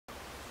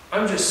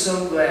I'm just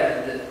so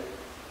glad that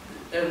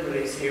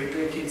everybody's here.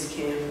 Big Kids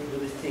Camp. I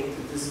really think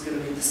that this is going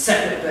to be the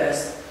second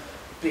best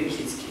Big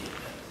Kids Camp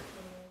ever.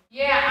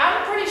 Yeah,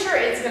 I'm pretty sure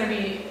it's going to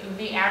be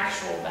the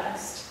actual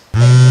best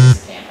Big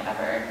Kids Camp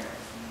ever.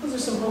 Those are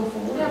some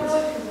hopeful words.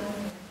 Yeah,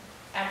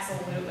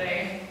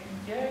 absolutely.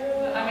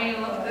 Yeah, I mean,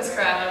 look at this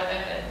crowd.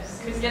 It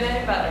could get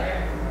any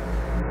better.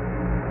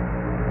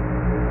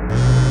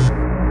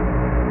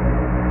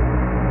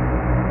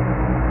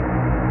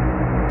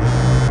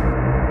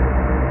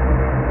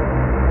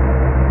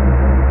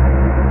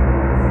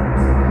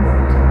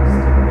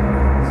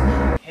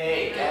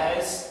 Hey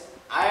guys,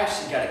 I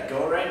actually gotta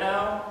go right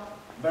now,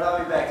 but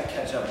I'll be back to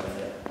catch up with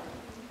you.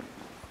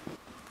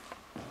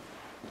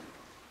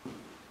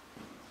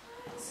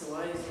 So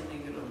why is he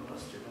going to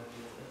mustard up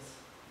with this?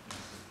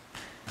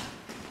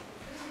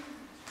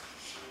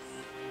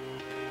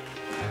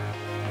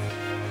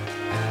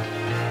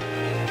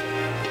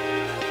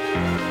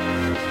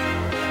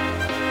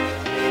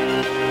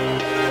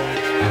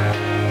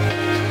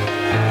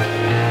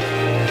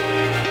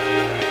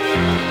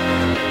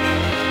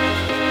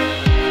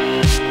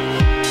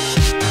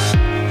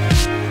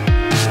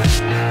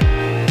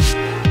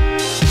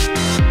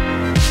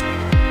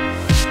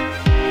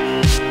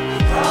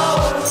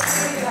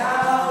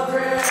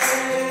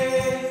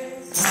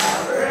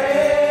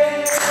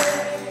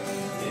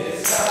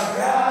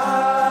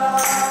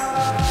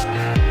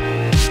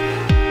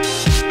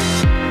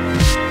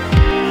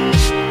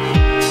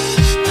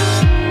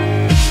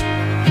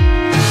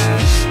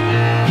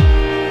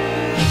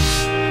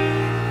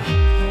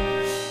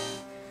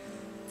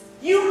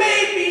 You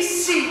made me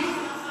see.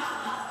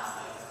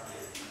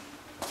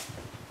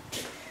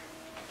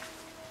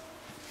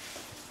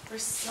 We're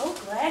so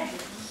glad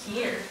you're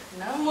here.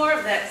 No more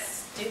of that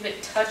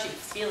stupid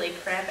touchy-feely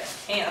crap at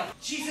camp.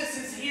 Jesus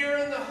is here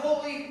and the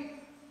Holy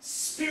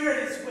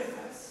Spirit is with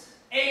us.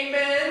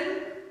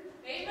 Amen.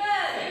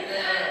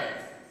 Amen.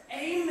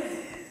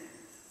 Amen.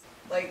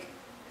 Like,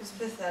 it was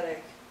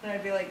pathetic. And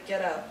I'd be like,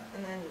 get up.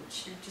 And then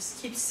she would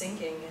just keep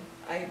sinking.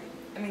 And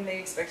I mean, they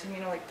expected me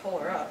to like pull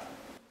her up.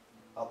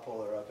 I'll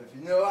pull her up if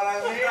you know what I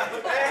mean. Hey,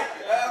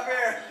 up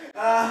here.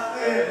 Up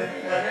here.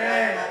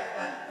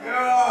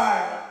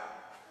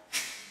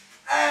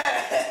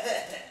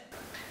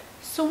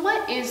 So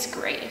what is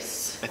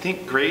grace? I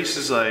think grace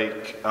is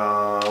like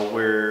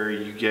where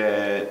you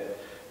get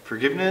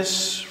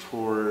forgiveness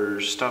for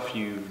stuff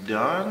you've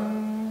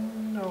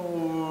done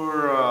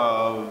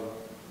or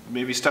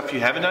maybe stuff you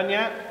haven't done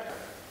yet.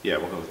 Yeah,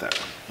 we'll go with that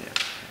one. Yeah.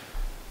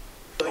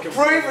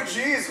 Pray for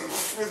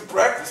Jesus. It's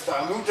breakfast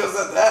time. Who does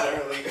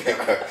that early?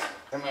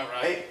 Am I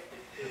right?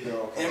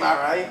 No. Am I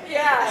right?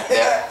 Yeah.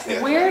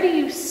 Yeah. Where do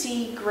you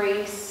see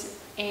grace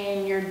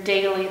in your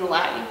daily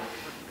life?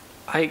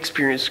 I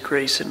experience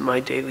grace in my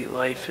daily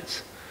life.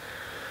 It's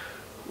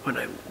when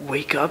I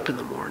wake up in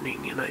the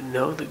morning and I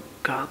know that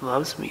God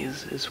loves me,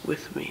 is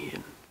with me.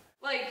 And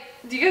Like,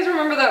 do you guys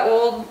remember that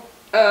old,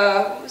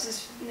 what was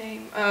his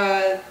name?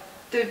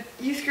 The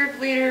youth group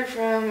leader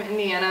from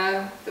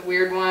Indiana, the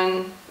weird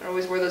one, that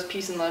always wore those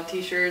peace and love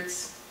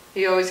t-shirts.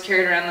 He always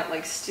carried around that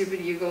like stupid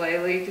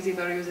ukulele because he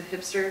thought he was a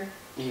hipster.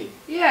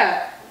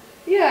 Yeah.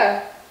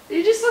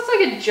 He just looks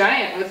like a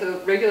giant with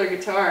a regular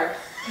guitar,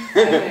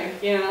 I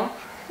think, you know?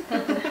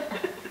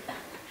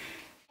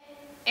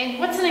 And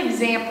what's an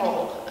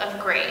example of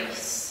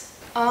grace?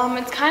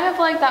 It's kind of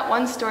like that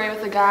one story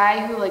with the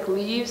guy who like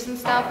leaves and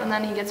stuff, and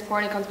then he gets poor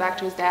and he comes back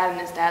to his dad, and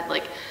his dad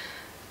like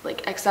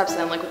accepts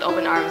him like with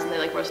open arms, and they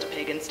like roast a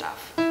pig and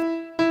stuff.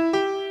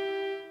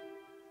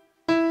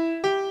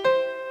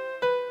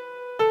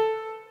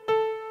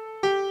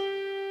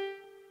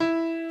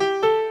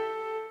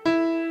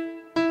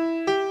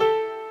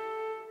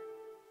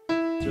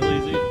 It's really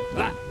easy.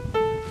 Ah.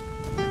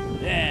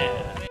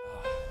 Yeah.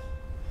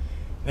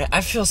 Man,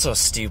 I feel so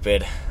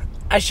stupid.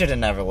 I should have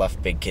never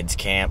left Big Kids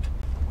Camp.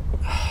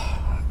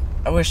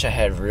 I wish I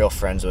had real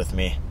friends with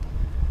me.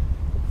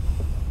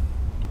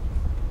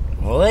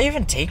 Will they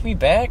even take me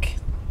back?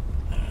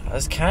 I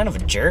was kind of a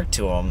jerk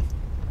to them.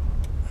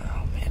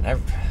 Oh man,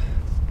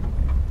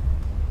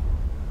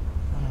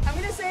 I'm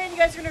gonna say it and you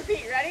guys are gonna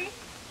repeat. Ready?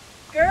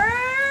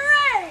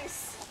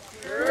 Grace!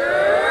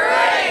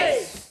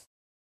 Grace!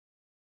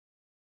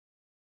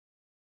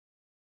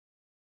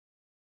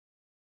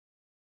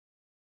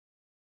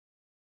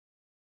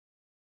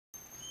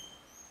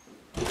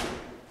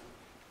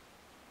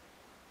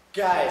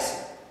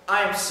 Guys,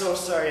 I am so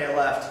sorry I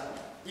left.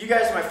 You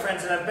guys are my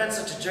friends and I've been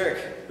such a jerk.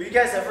 Will you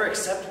guys ever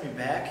accept me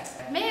back?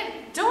 Man,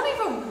 don't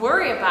even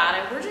worry about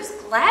it. We're just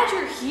glad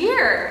you're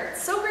here.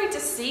 It's so great to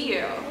see you.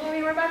 Yeah, I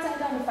mean, we're about to head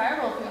down to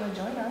Fireball if you want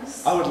to join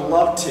us. I would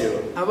love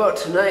to. how about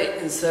tonight,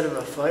 instead of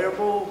a fire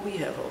bowl, we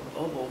have a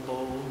bubble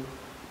bowl.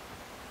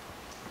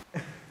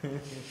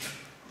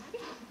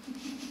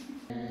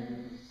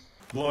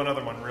 Blow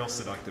another one real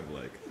seductive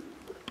like.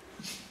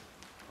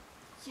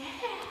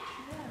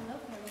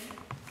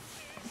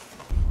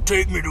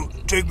 Take me to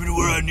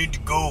where I need to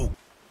go.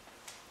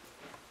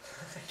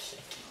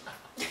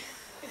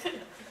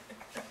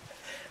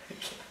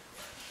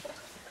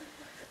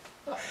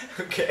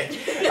 Okay.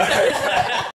 All right.